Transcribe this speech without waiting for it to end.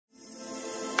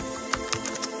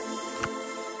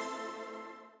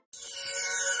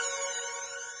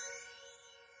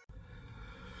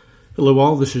Hello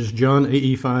all, this is John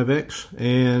AE5X,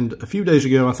 and a few days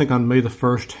ago, I think on May the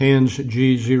 1st, Hands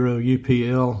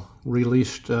G0UPL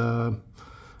released an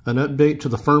update to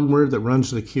the firmware that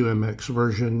runs the QMX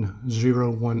version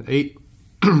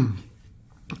 0.18.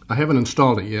 I haven't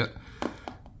installed it yet.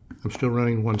 I'm still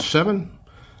running 1.7,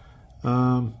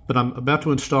 but I'm about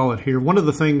to install it here. One of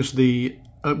the things the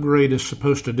upgrade is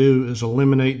supposed to do is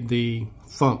eliminate the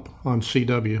thump on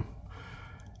CW.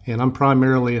 And I'm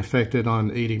primarily affected on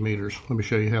 80 meters. Let me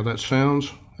show you how that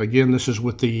sounds. Again, this is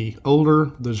with the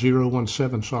older, the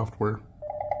 0.17 software.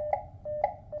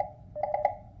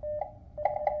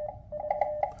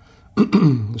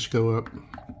 Let's go up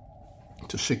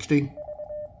to 60.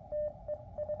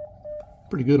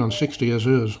 Pretty good on 60 as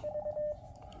is.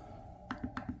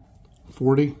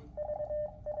 40.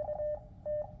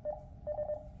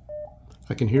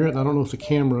 I can hear it. I don't know if the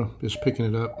camera is picking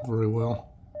it up very well.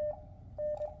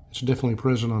 It's definitely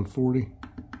present on 40.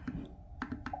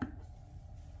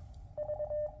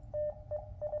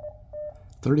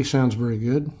 .30 sounds very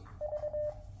good.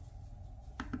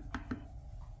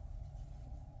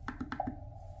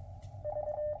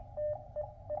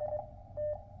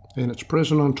 And it's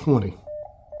present on 20.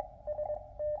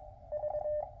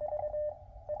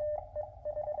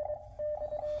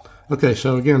 Okay,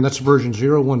 so again, that's version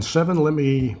 0.17. Let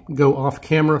me go off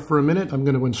camera for a minute. I'm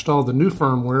going to install the new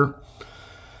firmware.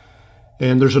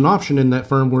 And there's an option in that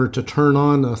firmware to turn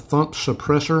on a thump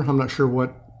suppressor. I'm not sure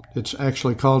what it's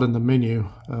actually called in the menu,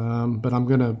 but I'm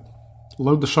going to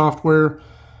load the software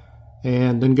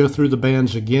and then go through the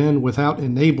bands again without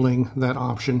enabling that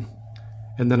option.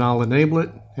 And then I'll enable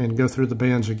it and go through the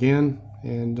bands again,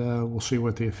 and we'll see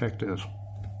what the effect is.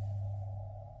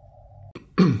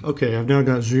 Okay, I've now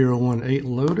got 0.18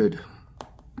 loaded.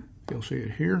 You'll see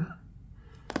it here.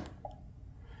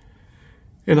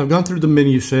 And I've gone through the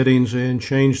menu settings and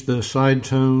changed the side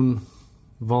tone,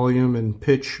 volume, and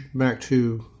pitch back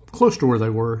to close to where they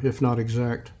were, if not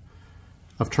exact.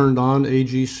 I've turned on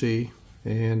AGC,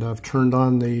 and I've turned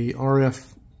on the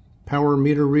RF power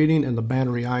meter reading and the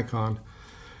battery icon,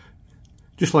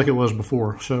 just like it was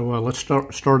before. So let's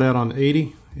start out on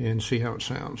 80 and see how it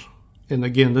sounds. And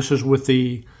again, this is with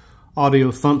the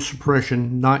audio thump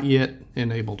suppression not yet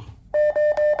enabled.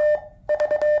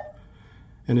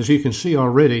 And as you can see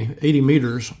already, 80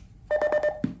 meters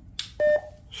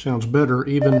sounds better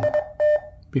even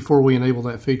before we enable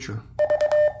that feature.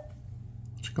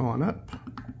 It's going up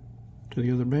to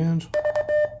the other bands.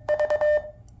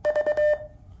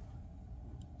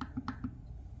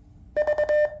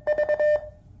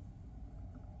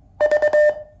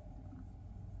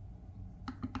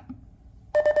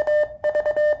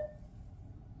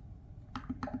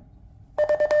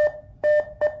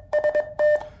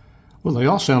 Well, they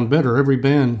all sound better. Every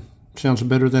band sounds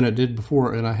better than it did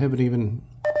before, and I haven't even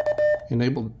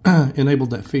enabled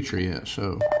that feature yet.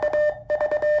 So,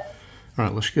 all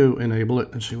right, let's go enable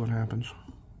it and see what happens.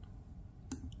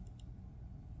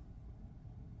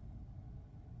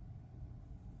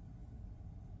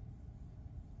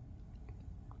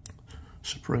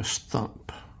 Suppress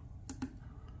thump.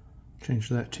 Change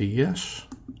that to yes.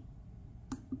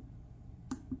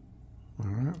 All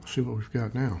right, let's see what we've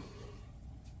got now.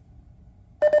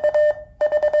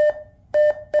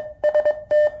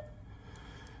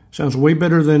 Sounds way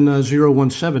better than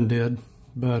 0.17 did,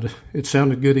 but it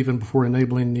sounded good even before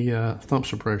enabling the thump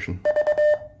suppression.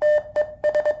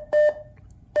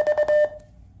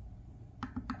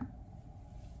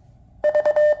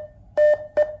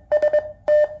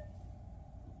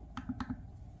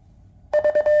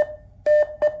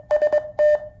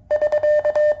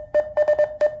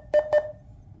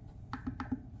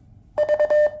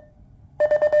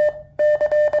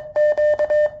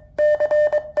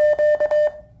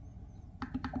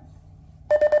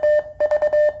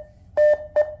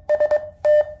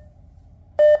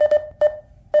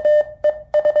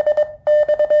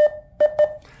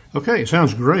 Okay, it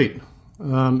sounds great,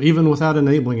 even without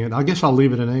enabling it. I guess I'll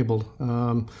leave it enabled,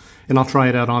 and I'll try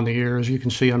it out on the air. As you can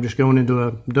see, I'm just going into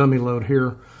a dummy load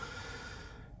here,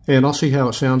 and I'll see how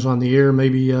it sounds on the air,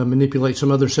 maybe manipulate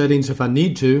some other settings if I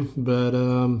need to, but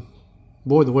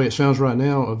boy, the way it sounds right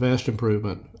now, a vast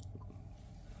improvement.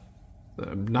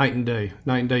 Night and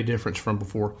day difference from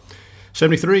before.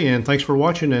 73, and thanks for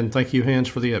watching, and thank you, Hands,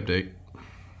 for the update.